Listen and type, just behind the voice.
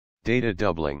Data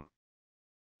doubling.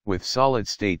 With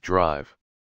solid-state drive.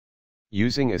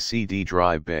 Using a CD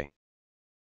drive bay.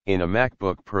 In a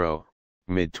MacBook Pro,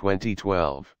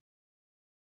 mid-2012.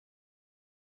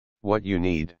 What you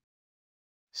need.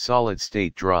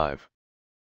 Solid-state drive.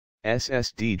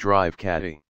 SSD drive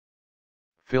Caddy.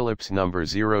 Phillips number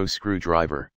 0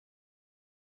 screwdriver.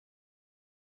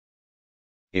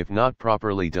 If not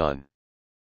properly done,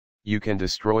 you can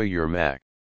destroy your Mac.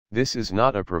 This is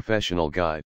not a professional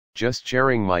guide, just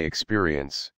sharing my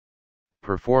experience.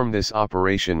 Perform this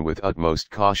operation with utmost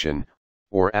caution,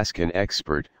 or ask an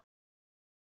expert,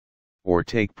 or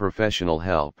take professional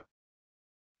help.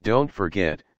 Don't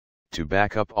forget to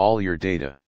back up all your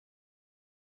data.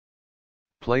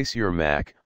 Place your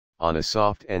Mac on a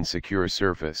soft and secure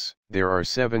surface. There are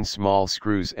 7 small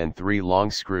screws and 3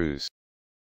 long screws.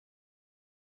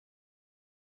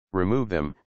 Remove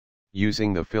them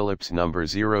using the Phillips number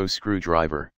 0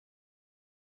 screwdriver.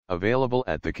 Available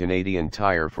at the Canadian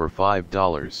Tire for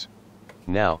 $5.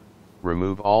 Now,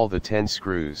 remove all the 10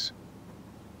 screws.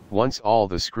 Once all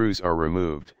the screws are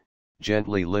removed,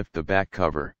 gently lift the back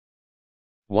cover.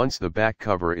 Once the back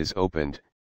cover is opened,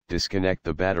 disconnect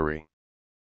the battery.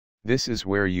 This is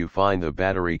where you find the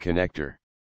battery connector.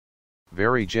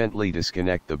 Very gently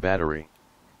disconnect the battery.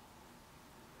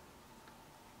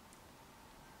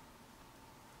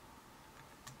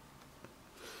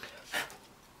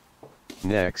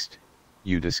 Next,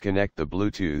 you disconnect the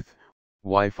Bluetooth,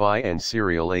 Wi-Fi and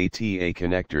serial ATA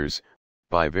connectors,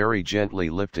 by very gently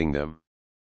lifting them.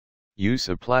 Use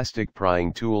a plastic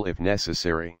prying tool if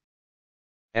necessary.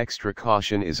 Extra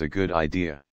caution is a good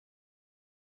idea.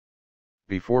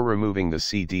 Before removing the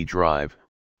CD drive,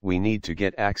 we need to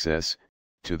get access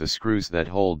to the screws that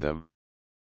hold them.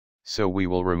 So we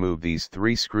will remove these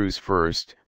 3 screws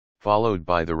first, followed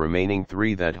by the remaining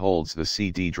 3 that holds the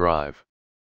CD drive.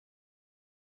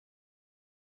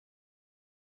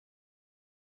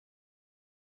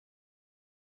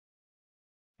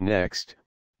 Next,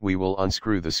 we will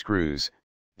unscrew the screws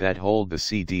that hold the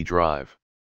CD drive.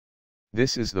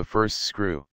 This is the first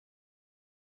screw.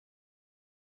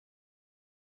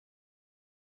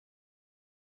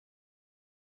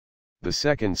 The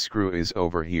second screw is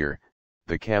over here,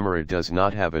 the camera does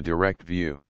not have a direct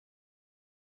view.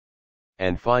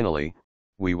 And finally,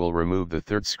 we will remove the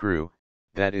third screw,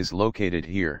 that is located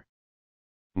here.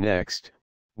 Next,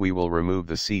 we will remove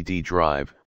the CD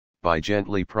drive, by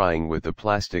gently prying with the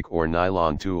plastic or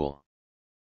nylon tool.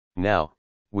 Now,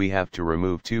 we have to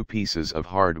remove 2 pieces of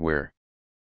hardware.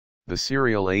 The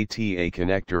serial ATA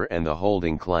connector and the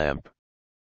holding clamp.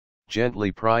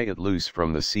 Gently pry it loose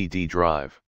from the CD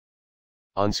drive.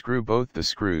 Unscrew both the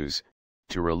screws,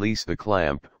 to release the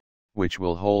clamp, which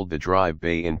will hold the drive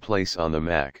bay in place on the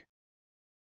Mac.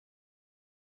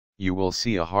 You will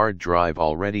see a hard drive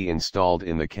already installed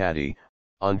in the Caddy.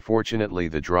 Unfortunately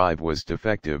the drive was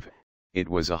defective, it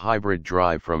was a hybrid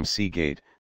drive from Seagate,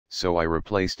 so I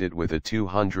replaced it with a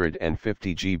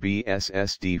 250 GB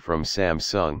SSD from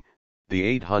Samsung, the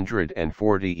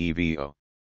 840 EVO.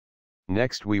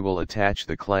 Next we will attach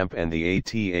the clamp and the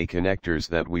ATA connectors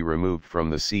that we removed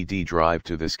from the CD drive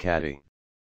to this Caddy.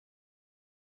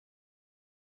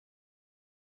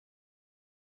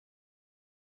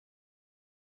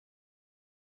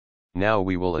 Now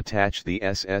we will attach the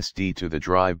SSD to the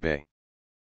drive bay.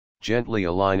 Gently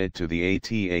align it to the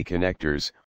ATA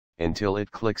connectors, until it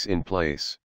clicks in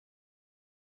place.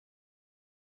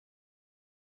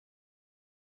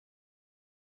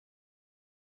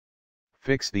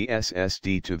 Fix the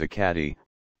SSD to the Caddy,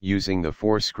 using the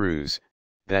 4 screws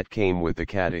that came with the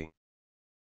Caddy.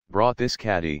 Brought this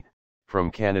Caddy from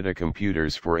Canada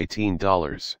Computers for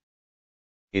 $18.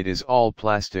 It is all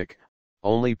plastic.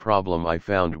 Only problem I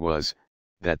found was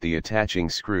that the attaching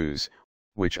screws,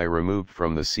 which I removed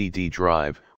from the CD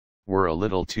drive, were a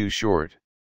little too short.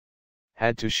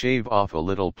 Had to shave off a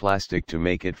little plastic to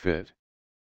make it fit.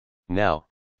 Now,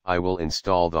 I will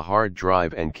install the hard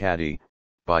drive and Caddy,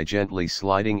 by gently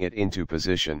sliding it into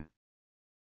position.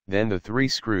 Then the 3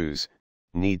 screws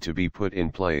need to be put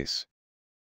in place.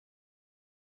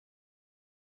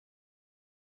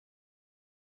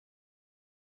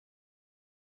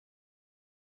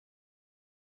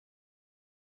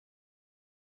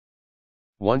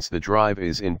 Once the drive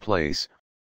is in place,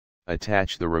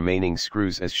 attach the remaining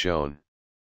screws as shown.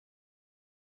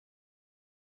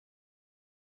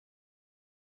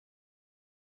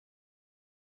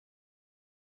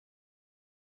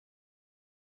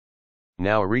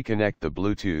 Now reconnect the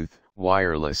Bluetooth,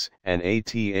 wireless, and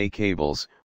ATA cables,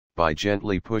 by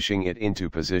gently pushing it into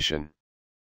position.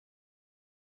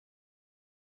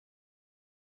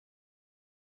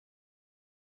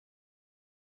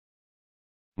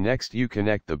 Next you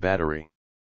connect the battery.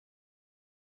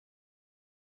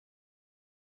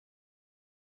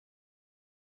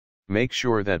 Make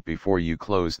sure that before you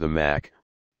close the Mac,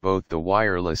 both the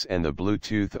wireless and the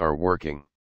Bluetooth are working.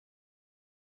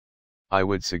 I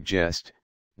would suggest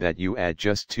that you add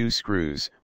just 2 screws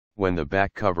when the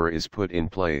back cover is put in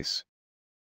place.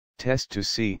 Test to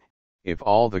see if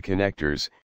all the connectors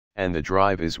and the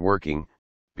drive is working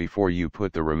before you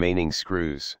put the remaining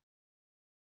screws.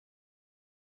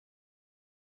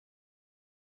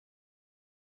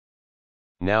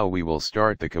 Now we will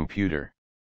start the computer.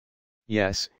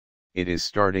 Yes, it is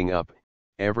starting up,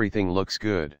 everything looks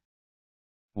good.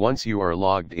 Once you are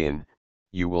logged in,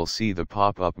 you will see the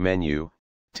pop-up menu,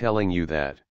 telling you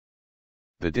that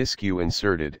the disk you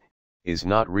inserted is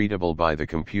not readable by the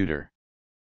computer.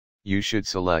 You should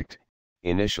select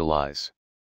Initialize.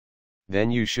 Then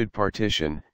you should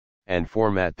partition and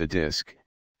format the disk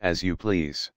as you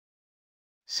please.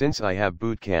 Since I have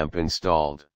Boot Camp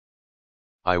installed,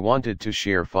 I wanted to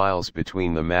share files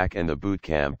between the Mac and the Boot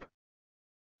Camp.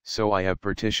 So I have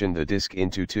partitioned the disk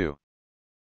into 2.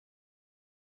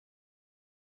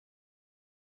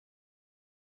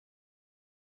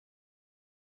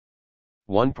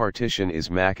 One partition is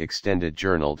Mac Extended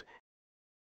Journaled,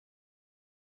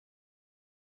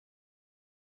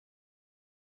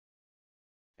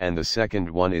 and the second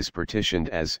one is partitioned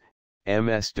as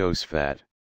MS-DOS FAT.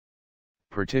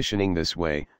 Partitioning this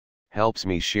way helps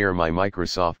me share my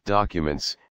Microsoft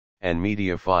documents and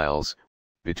media files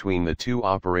between the 2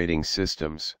 operating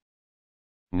systems.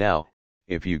 Now,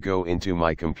 if you go into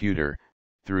My Computer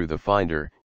through the Finder,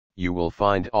 you will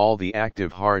find all the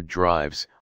active hard drives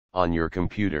on your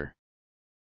computer.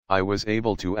 I was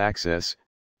able to access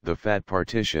the FAT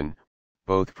partition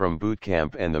both from Boot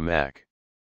Camp and the Mac.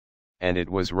 And it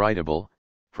was writable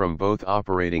from both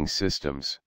operating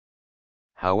systems.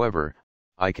 However,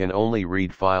 I can only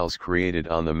read files created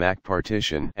on the Mac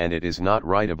partition and it is not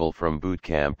writable from Boot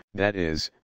Camp, that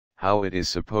is, how it is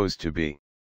supposed to be.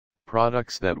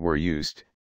 Products that were used,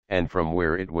 and from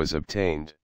where it was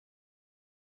obtained.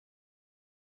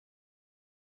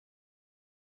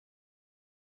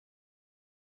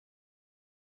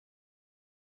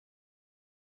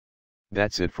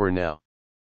 That's it for now.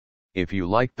 If you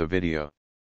liked the video,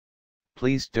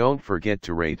 please don't forget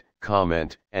to rate,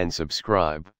 comment, and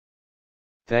subscribe.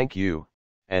 Thank you,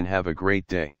 and have a great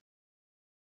day.